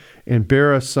conceive and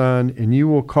bear a son, and you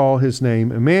will call his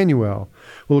name Emmanuel."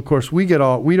 Well, of course, we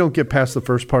don't get past the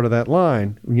first part of that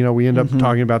line. We end up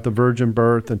talking about the virgin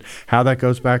birth and how that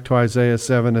goes back to Isaiah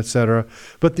 7, etc.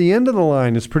 But the end of the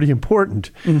line is pretty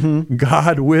important.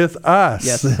 God with us.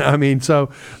 Yes. I mean, so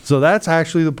that's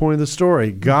actually the point of the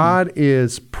story. God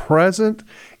is present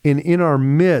and in our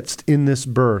midst in this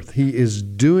birth. He is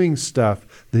doing stuff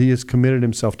that he has committed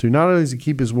himself to. Not only does he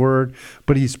keep his word,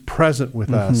 but he's present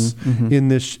with us in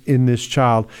this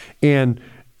child. And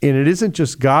it isn't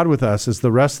just God with us, as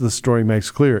the rest of the story makes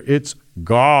clear. It's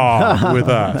God with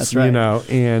us. That's right.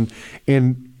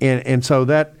 And so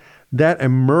that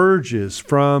emerges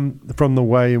from the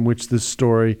way in which this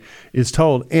story is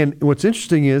told. And what's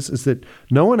interesting is that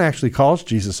no one actually calls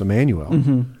Jesus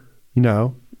Emmanuel.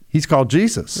 He's called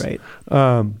Jesus. Right.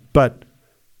 But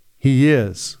he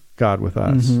is God with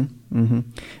us.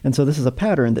 And so this is a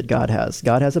pattern that God has.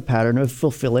 God has a pattern of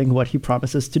fulfilling what he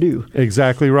promises to do.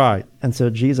 Exactly right. And so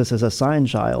Jesus is a sign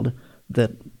child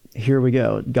that, here we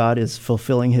go, God is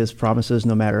fulfilling his promises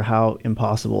no matter how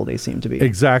impossible they seem to be.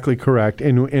 Exactly correct.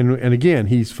 And again,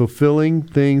 he's fulfilling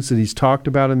things that he's talked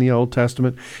about in the Old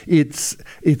Testament. It's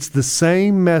the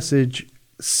same message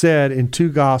said in 2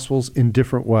 Gospels in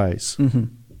different ways.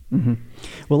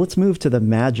 Well, let's move to the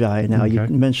Magi now. Okay. You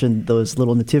mentioned those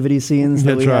little nativity scenes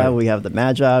that That's we right. have. We have the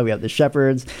Magi, we have the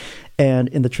shepherds. And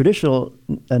in the traditional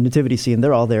nativity scene,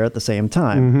 they're all there at the same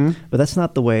time. But that's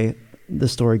not the way the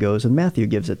story goes, and Matthew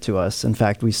gives it to us. In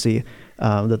fact, we see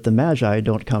that the Magi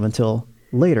don't come until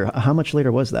later. How much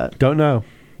later was that? Don't know.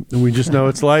 We just know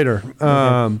it's later.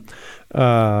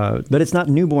 But it's not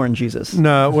newborn Jesus.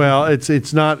 No, well,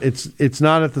 it's not at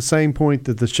the same point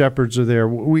that the shepherds are there.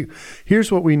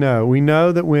 Here's what we know. We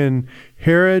know that when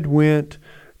Herod went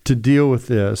to deal with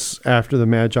this after the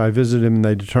Magi visited him and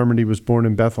they determined he was born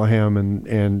in Bethlehem,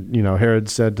 and Herod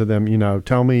said to them,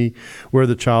 tell me where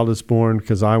the child is born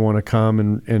because I want to come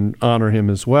and honor him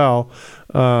as well.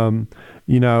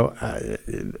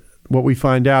 What we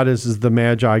find out is the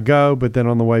Magi go, but then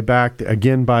on the way back,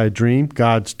 again by a dream,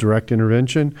 God's direct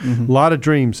intervention. A lot of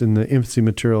dreams in the infancy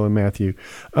material in Matthew.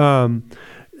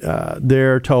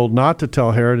 They're told not to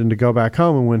tell Herod and to go back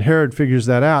home. And when Herod figures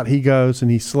that out, he goes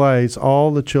and he slays all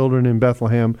the children in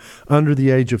Bethlehem under the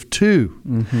age of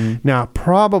 2. Now,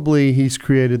 probably he's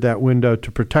created that window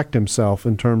to protect himself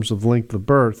in terms of length of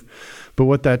birth. But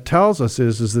what that tells us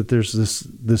is that there's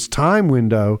this time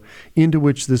window into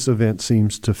which this event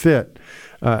seems to fit.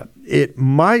 It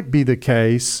might be the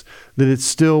case that it's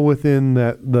still within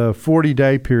the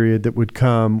 40-day period that would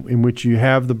come in which you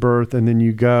have the birth and then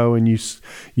you go and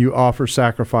you offer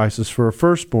sacrifices for a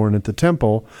firstborn at the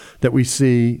temple that we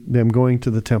see them going to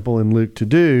the temple in Luke to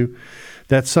do.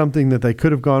 That's something that they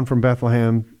could have gone from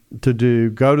Bethlehem to do,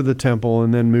 go to the temple,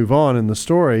 and then move on in the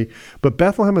story. But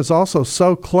Bethlehem is also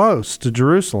so close to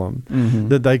Jerusalem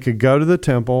that they could go to the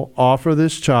temple, offer the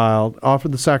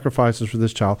sacrifices for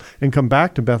this child, and come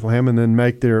back to Bethlehem and then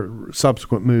make their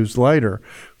subsequent moves later.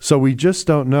 So we just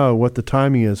don't know what the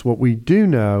timing is. What we do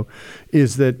know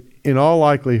is that in all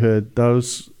likelihood,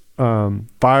 those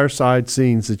fireside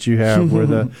scenes that you have where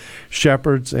the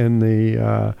shepherds and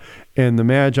the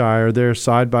Magi are there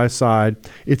side by side.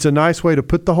 It's a nice way to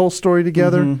put the whole story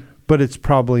together, but it's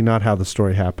probably not how the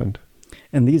story happened.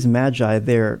 And these Magi,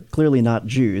 they're clearly not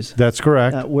Jews. That's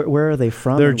correct. Where are they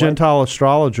from? They're Gentile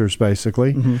astrologers,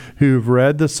 basically, who've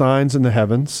read the signs in the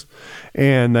heavens,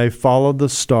 and they followed the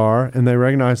star, and they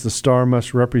recognize the star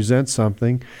must represent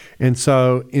something. And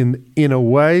so in a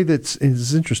way it's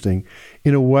interesting,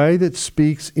 in a way that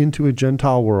speaks into a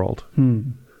Gentile world,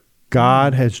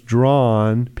 God has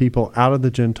drawn people out of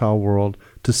the Gentile world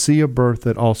to see a birth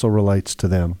that also relates to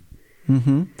them.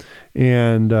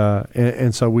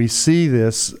 And so we see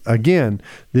this again,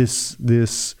 this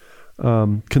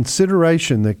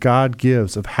consideration that God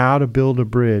gives of how to build a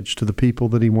bridge to the people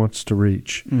that he wants to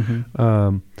reach.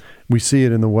 We see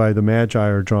it in the way the Magi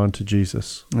are drawn to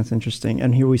Jesus. That's interesting.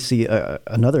 And here we see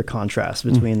another contrast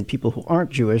between people who aren't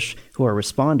Jewish, who are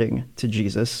responding to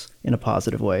Jesus in a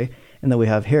positive way, and then we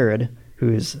have Herod,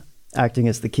 who is acting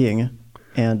as the king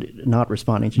and not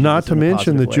responding to Jesus. Not to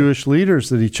mention the Jewish leaders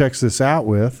that he checks this out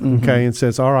with, okay, and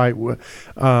says, all right,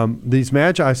 these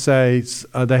magi say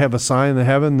they have a sign in the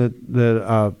heaven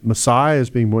that Messiah is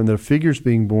being born, that a figure's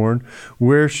being born.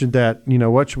 Where should that,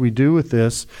 what should we do with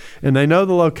this? And they know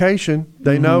the location.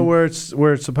 They know where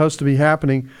it's supposed to be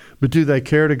happening, but do they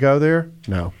care to go there?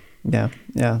 No.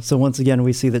 Yeah. So once again,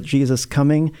 we see that Jesus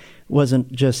coming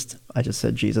wasn't just, I just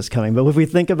said Jesus coming, but if we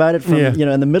think about it from,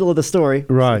 in the middle of the story,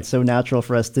 right. It's so natural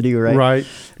for us to do, right? Right.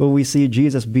 But we see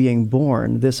Jesus being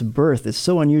born. This birth is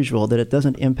so unusual that it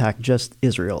doesn't impact just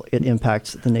Israel. It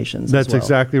impacts the nations That's as well.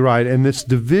 exactly right. And this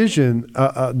division,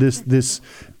 this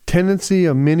tendency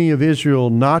of many of Israel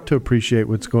not to appreciate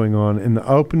what's going on and the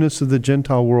openness of the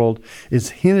Gentile world is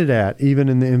hinted at even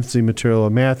in the infancy material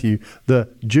of Matthew, the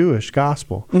Jewish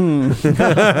gospel.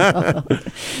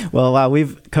 Well, wow,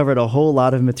 we've covered a whole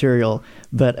lot of material,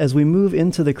 but as we move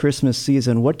into the Christmas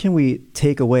season, what can we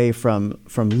take away from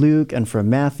Luke and from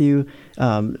Matthew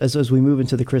as we move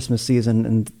into the Christmas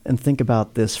season and think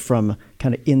about this from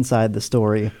kind of inside the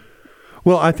story?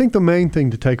 Well, I think the main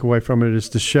thing to take away from it is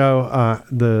to show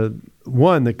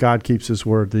that God keeps his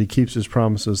word, that he keeps his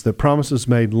promises, that promises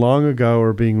made long ago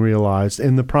are being realized,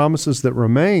 and the promises that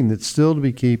remain, that still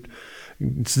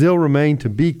remain to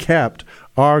be kept,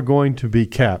 are going to be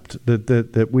kept,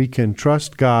 that we can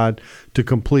trust God to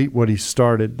complete what he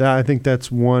started. I think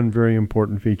that's one very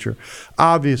important feature.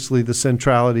 Obviously, the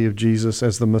centrality of Jesus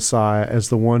as the Messiah, as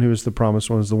the one who is the promised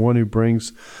one, as the one who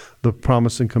brings the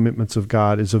promise and commitments of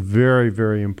God, is a very,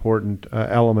 very important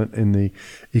element in the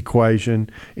equation,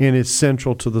 and it's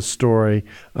central to the story,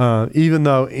 even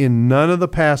though in none of the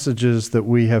passages that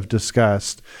we have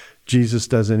discussed Jesus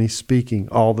does any speaking.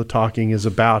 All the talking is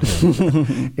about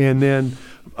him. and then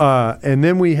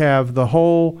we have the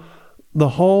whole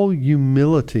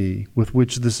humility with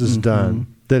which this is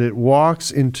done, that it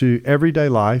walks into everyday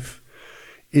life.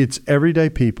 It's everyday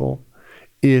people.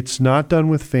 It's not done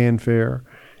with fanfare.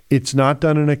 It's not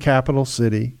done in a capital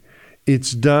city.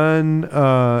 It's done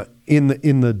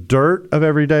in the dirt of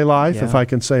everyday life, if I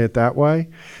can say it that way.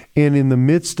 And in the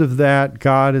midst of that,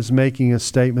 God is making a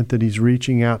statement that he's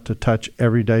reaching out to touch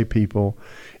everyday people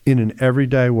in an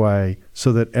everyday way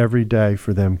so that every day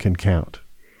for them can count.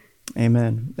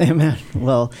 Amen. Amen.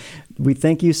 Well, we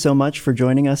thank you so much for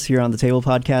joining us here on the Table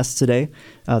Podcast today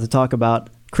to talk about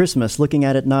Christmas, looking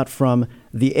at it not from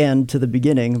the end to the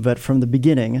beginning, but from the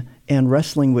beginning, and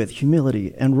wrestling with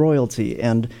humility and royalty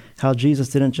and how Jesus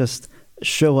didn't just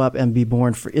show up and be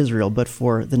born for Israel, but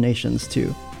for the nations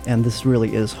too. And this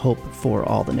really is hope for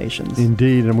all the nations.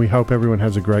 Indeed, and we hope everyone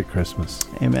has a great Christmas.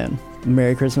 Amen.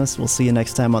 Merry Christmas. We'll see you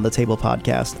next time on the Table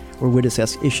Podcast, where we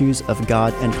discuss issues of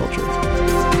God and culture.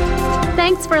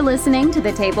 Thanks for listening to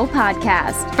the Table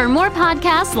Podcast. For more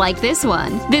podcasts like this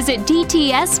one, visit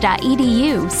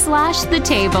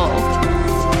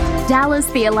dts.edu/thetable. Dallas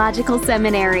Theological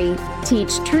Seminary.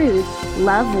 Teach truth,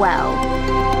 love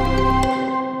well.